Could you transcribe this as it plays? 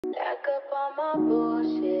Back up on my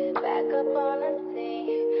bullshit, back up on the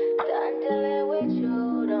scene. Done dealing with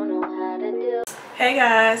you, don't know how to deal. Hey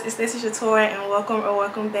guys, it's this is your toy and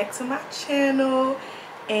welcome back to my channel.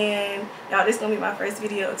 And y'all, this is gonna be my first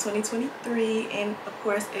video of 2023, and of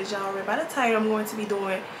course, as y'all read by the title, I'm going to be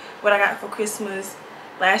doing what I got for Christmas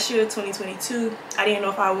last year, 2022. I didn't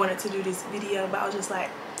know if I wanted to do this video, but I was just like,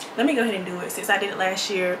 let me go ahead and do it since I did it last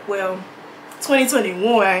year. Well,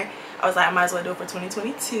 2021, I was like, I might as well do it for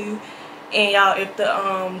 2022. And y'all, if the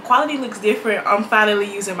quality looks different, I'm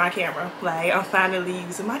finally using my camera. Like, I'm finally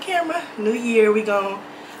using my camera. New year, we gonna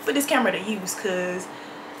put this camera to use, cause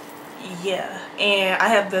yeah. And I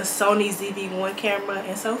have the Sony ZV-1 camera,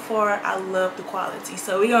 and so far I love the quality.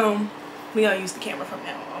 So we gonna use the camera from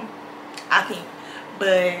now on, I think.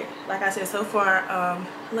 But like I said, so far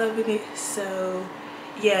loving it. So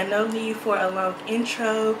yeah, no need for a long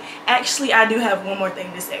intro. Actually, I do have one more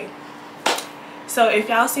thing to say. So if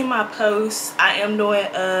y'all see my posts, I am doing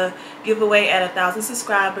a giveaway at 1,000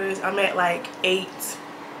 subscribers. I'm at like 8.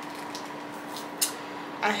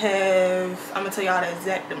 I'm gonna tell y'all the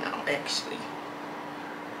exact amount actually.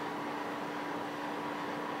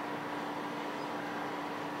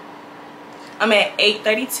 I'm at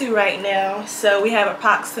 832 right now. So we have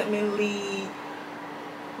approximately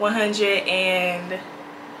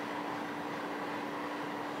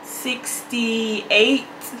 168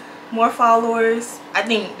 more followers. I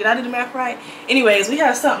think, did I do the math right? Anyways, we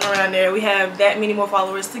have something around there. We have that many more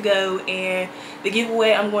followers to go, and the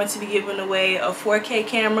giveaway, I'm going to be giving away a 4K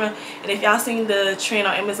camera. And if y'all seen the trend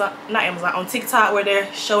on on TikTok, where they're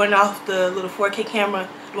showing off the little 4K camera,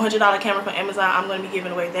 the $100 camera from Amazon, I'm going to be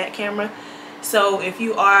giving away that camera. So if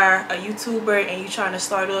you are a YouTuber and you're trying to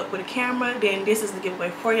start up with a camera, then this is the giveaway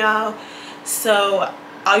for y'all. So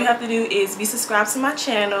all you have to do is be subscribed to my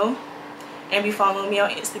channel and be following me on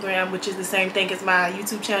Instagram, which is the same thing as my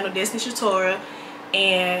YouTube channel, Destiny's Tutorial.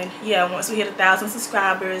 And yeah, once we hit 1,000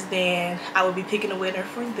 subscribers, then I will be picking a winner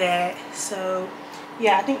for that. So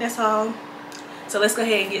yeah, I think that's all. So let's go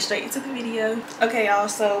ahead and get straight into the video. Okay y'all,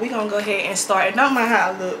 so we're gonna go ahead and start. And don't mind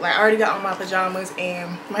how I look. Like, I already got on my pajamas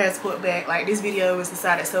and my hair's put back. Like, this video was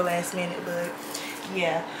decided so last minute, but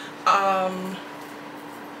yeah.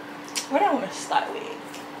 What do I want to start with?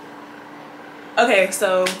 Okay,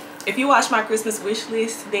 so if you watch my Christmas wish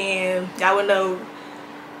list, then y'all would know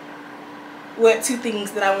what 2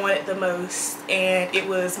 things that I wanted the most. And it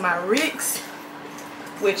was my Ricks,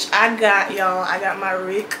 which I got, y'all. I got my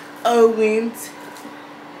Rick Owens,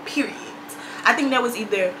 period. I think that was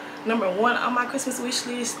either #1 on my Christmas wish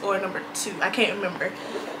list or #2. I can't remember.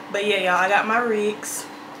 But yeah, y'all, I got my Ricks,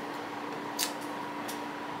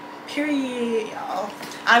 period, y'all.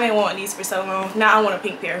 I've been wanting these for so long. Now I want a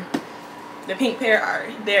pink pair. The pink pair are,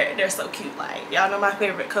 they're so cute. Like, y'all know my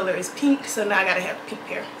favorite color is pink, so now I gotta have a pink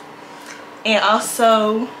pair. And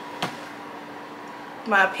also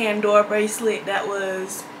my Pandora bracelet, that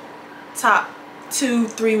was top 2,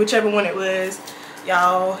 3, whichever one it was.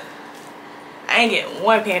 Y'all, I ain't get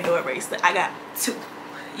 1 Pandora bracelet, I got 2.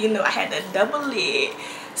 You know, I had to double it.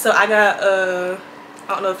 So I got I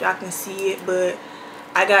don't know if y'all can see it, but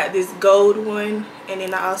I got this gold one, and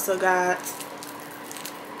then I also got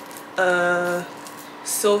a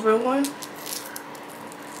silver one.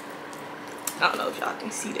 I don't know if y'all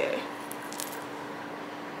can see that,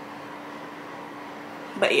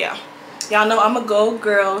 but yeah, y'all know I'm a gold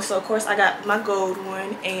girl, so of course I got my gold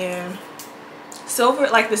one. And silver,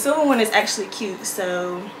 like, the silver one is actually cute,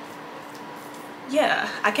 so yeah,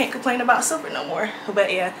 I can't complain about silver no more.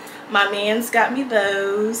 But yeah, my man's got me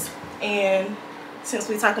those. And since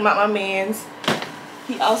we talking about my man's,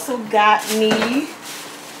 he also got me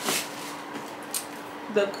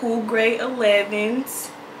the cool gray 11s,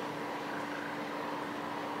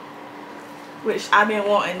 which I've been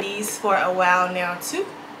wanting these for a while now too.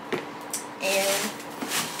 And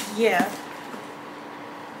yeah,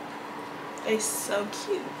 they're so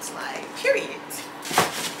cute, like, period.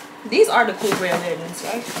 These are the cool gray 11s,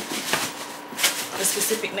 right? The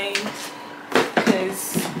specific name,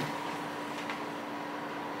 because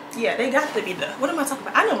yeah, they got to be the, what am I talking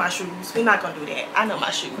about? I know my shoes. We're not gonna do that. I know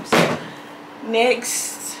my shoes.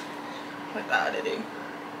 Next, what I ought to do?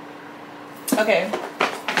 Okay,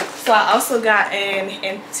 so I also got an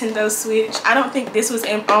Nintendo Switch. I don't think this was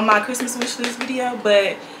on my Christmas wish list video,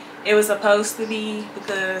 but it was supposed to be,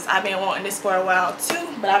 because I've been wanting this for a while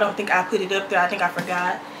too, but I don't think I put it up there. I think I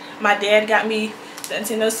forgot. My dad got me the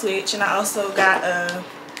Nintendo Switch, and I also got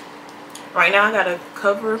right now I got a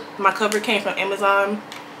cover. My cover came from Amazon,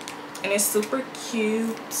 and it's super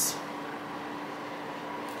cute.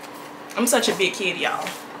 I'm such a big kid, y'all.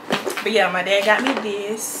 But yeah, my dad got me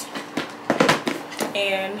this,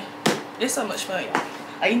 and It's so much fun, y'all.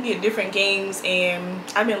 Like, you can get different games, and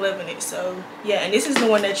I've been loving it. So yeah, and this is the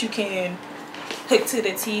one that you can hook to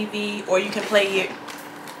the TV, or you can play it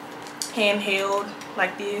handheld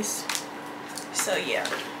like this. So yeah.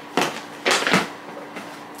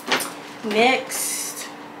 Next,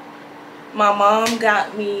 my mom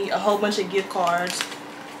got me a whole bunch of gift cards.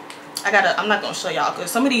 I'm not gonna show y'all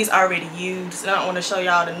because some of these are already used, and I don't want to show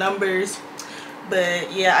y'all the numbers.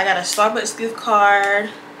 But yeah, I got a Starbucks gift card,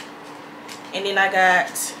 and then I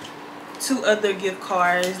got 2 other gift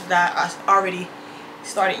cards that I already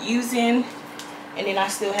started using, and then I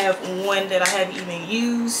still have one that I haven't even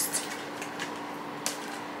used.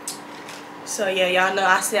 So yeah, y'all know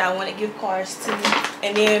I said I wanted gift cards too.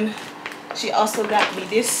 And then she also got me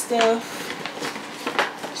this stuff.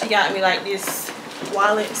 She got me like this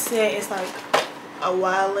wallet set. It's like a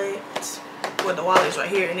wallet. Well, the wallet's right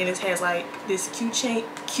here, and then it has like this cute chain.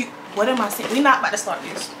 What am I saying? We're not about to start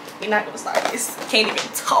this. We're not gonna start this. Can't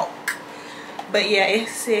even talk. But yeah, it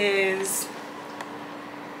says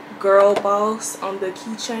 "Girl Boss" on the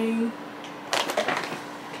keychain.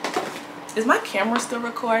 Is my camera still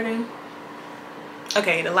recording?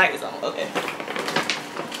 Okay, the light is on. Okay.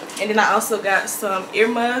 And then I also got some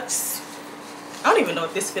earmuffs. I don't even know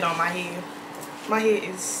if this fit on my head. My head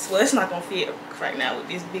is, well, it's not gonna fit right now with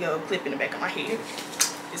this big old clip in the back of my head,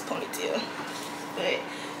 this ponytail. But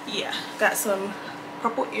yeah, got some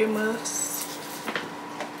purple earmuffs.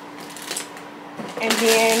 And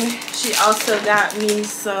then she also got me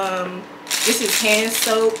some, this is hand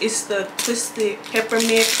soap. It's the Twisted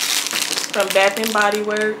Peppermint from Bath and Body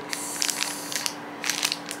Works.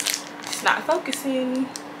 It's not focusing.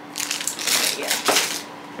 But yeah.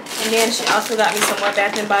 And then she also got me some more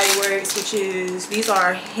Bath and Body Works, which is, these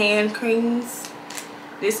are hand creams.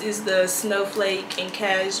 This is the Snowflake and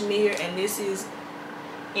Cashmere, and this is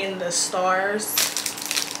in the stars.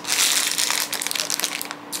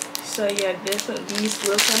 So yeah, definitely these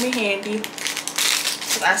will come in handy.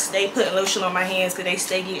 Cause I stay putting lotion on my hands because they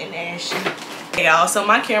stay getting ashy. Hey y'all, so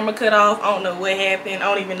my camera cut off. I don't know what happened.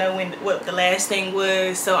 I don't even know what the last thing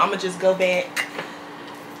was. So I'm gonna just go back.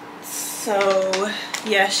 So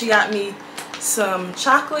yeah, she got me some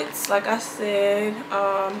chocolates, like I said.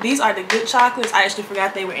 These are the good chocolates. I actually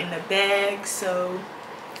forgot they were in the bag. So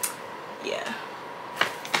yeah.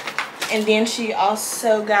 And then she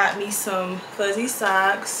also got me some fuzzy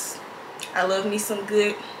socks. I love me some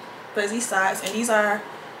good fuzzy socks, and these are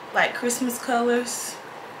like Christmas colors.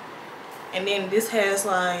 And then this has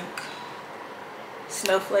like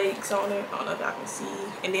snowflakes on it. I don't know if y'all can see.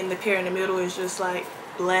 And then the pair in the middle is just like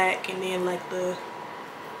black, and then like the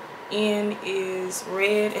end is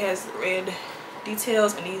red. It has red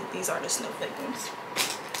details, and these are the snowflake ones.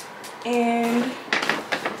 And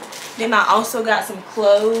then I also got some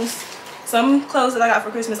clothes. Some clothes that I got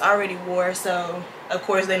for Christmas I already wore, so of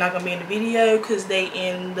course they're not gonna be in the video because they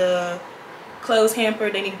in the clothes hamper.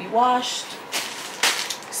 They need to be washed.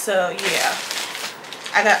 So yeah,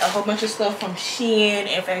 I got a whole bunch of stuff from Shein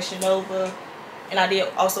and Fashion Nova, and I did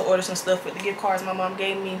also order some stuff with the gift cards my mom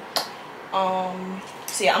gave me.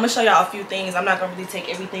 So yeah, I'm gonna show y'all a few things. I'm not gonna really take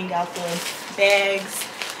everything out the bags.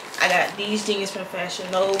 I got these jeans from Fashion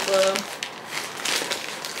Nova.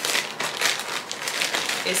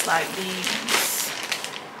 It's like these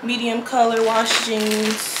medium color wash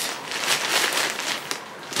jeans.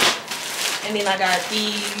 And then I got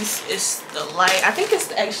these. It's the light. I think it's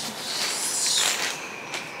the extra.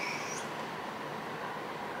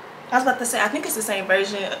 I was about to say, I think it's the same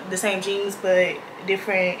version, the same jeans, but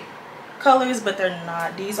different colors, but they're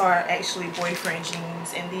not. These are actually boyfriend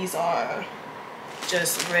jeans, and these are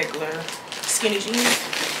just regular skinny jeans.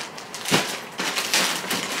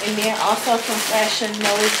 And then also from Fashion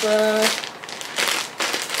Nova,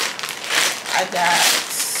 I got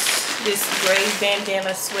this gray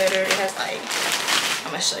bandana sweater. It has like, I'm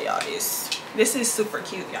gonna show y'all this. This is super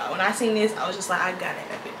cute, y'all. When I seen this, I was just like, I gotta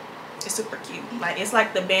have it. It's super cute. Like, it's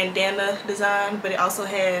like the bandana design, but it also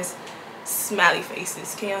has smiley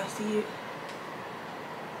faces. Can y'all see it?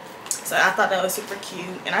 So I thought that was super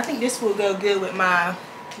cute, and I think this will go good with my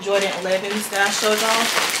Jordan 11s that I showed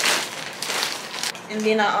y'all. And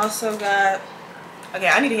then I also got, okay,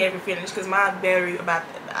 I need to have it finished because my battery about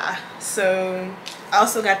to die. So I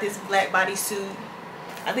also got this black bodysuit.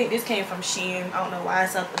 I think this came from Shein. I don't know why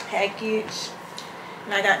it's out the package.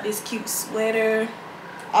 And I got this cute sweater.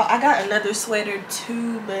 I got another sweater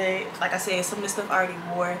too, but like I said, some of this stuff I already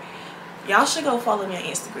wore. Y'all should go follow me on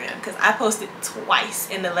Instagram because I posted twice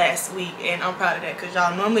in the last week, and I'm proud of that because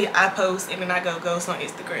y'all, normally I post and then I go ghost on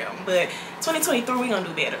Instagram, but 2023 we gonna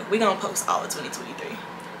do better. We gonna post all of 2023,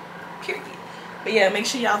 period. But yeah, make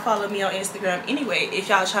sure y'all follow me on Instagram anyway if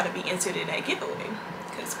y'all try to be entered in that giveaway.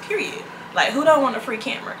 Because period. Like, who don't want a free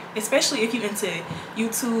camera? Especially if you into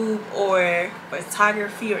YouTube or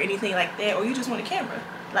photography or anything like that, or you just want a camera.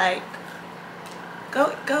 Like,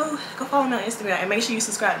 go follow me on Instagram and make sure you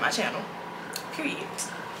subscribe to my channel. Period.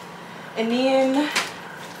 And then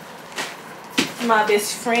my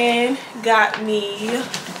best friend got me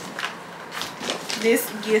this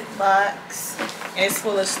gift box, and it's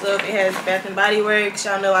full of stuff. It has Bath and Body Works.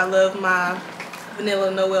 Y'all know I love my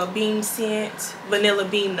Vanilla Noel Beam scent. Vanilla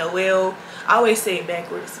Beam Noel. I always say it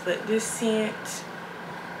backwards, but this scent,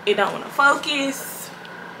 it don't want to focus.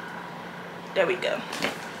 There we go.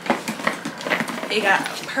 It got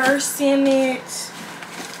a purse in it,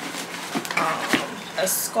 a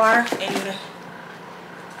scarf, and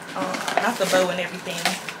not the bow and everything.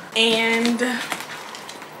 And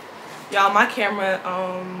y'all, my camera,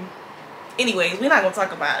 anyways, we're not gonna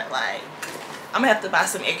talk about it. Like, I'm gonna have to buy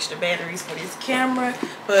some extra batteries for this camera.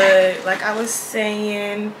 But like I was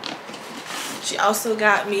saying, she also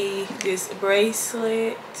got me this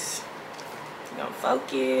bracelet. It's gonna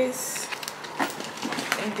focus.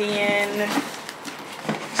 And then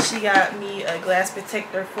she got me a glass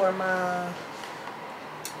protector for my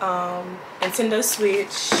Nintendo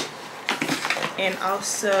Switch, and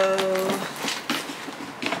also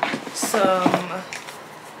some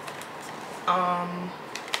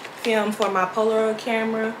film for my Polaroid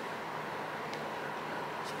camera.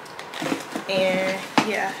 And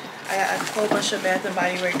yeah, I got a whole bunch of Bath and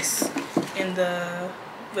Body Works in the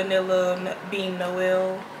Vanilla Beam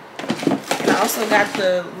Noel. And I also got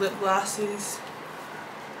the lip glosses,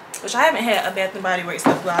 which I haven't had a Bath and Body Works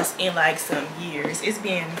lip gloss in like some years. It's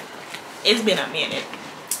been a minute.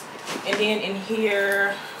 And then in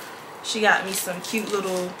here, she got me some cute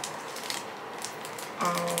little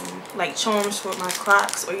like charms for my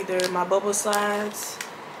Crocs or either my bubble slides.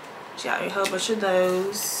 She got me a whole bunch of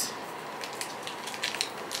those.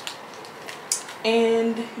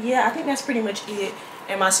 And yeah, I think that's pretty much it.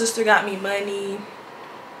 And my sister got me money.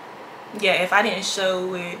 Yeah, if I didn't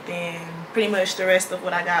show it, then pretty much the rest of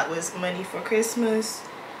what I got was money for Christmas.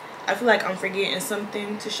 I feel like I'm forgetting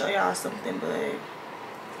something to show y'all something, but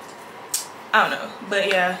I don't know. But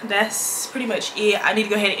yeah, that's pretty much it. I need to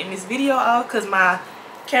go ahead and end this video off because my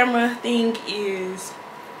camera thing is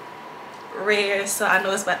red, so I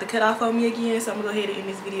know it's about to cut off on me again. So I'm gonna go ahead and end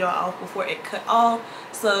this video off before it cut off.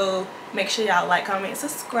 So make sure y'all like, comment,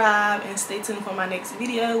 subscribe, and stay tuned for my next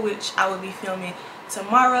video, which I will be filming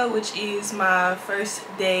tomorrow, which is my first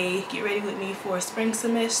day get ready with me for spring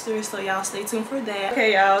semester. So y'all stay tuned for that.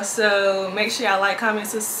 Okay y'all, so make sure y'all like, comment,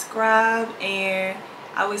 subscribe, and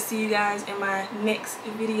I will see you guys in my next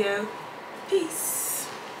video. Peace.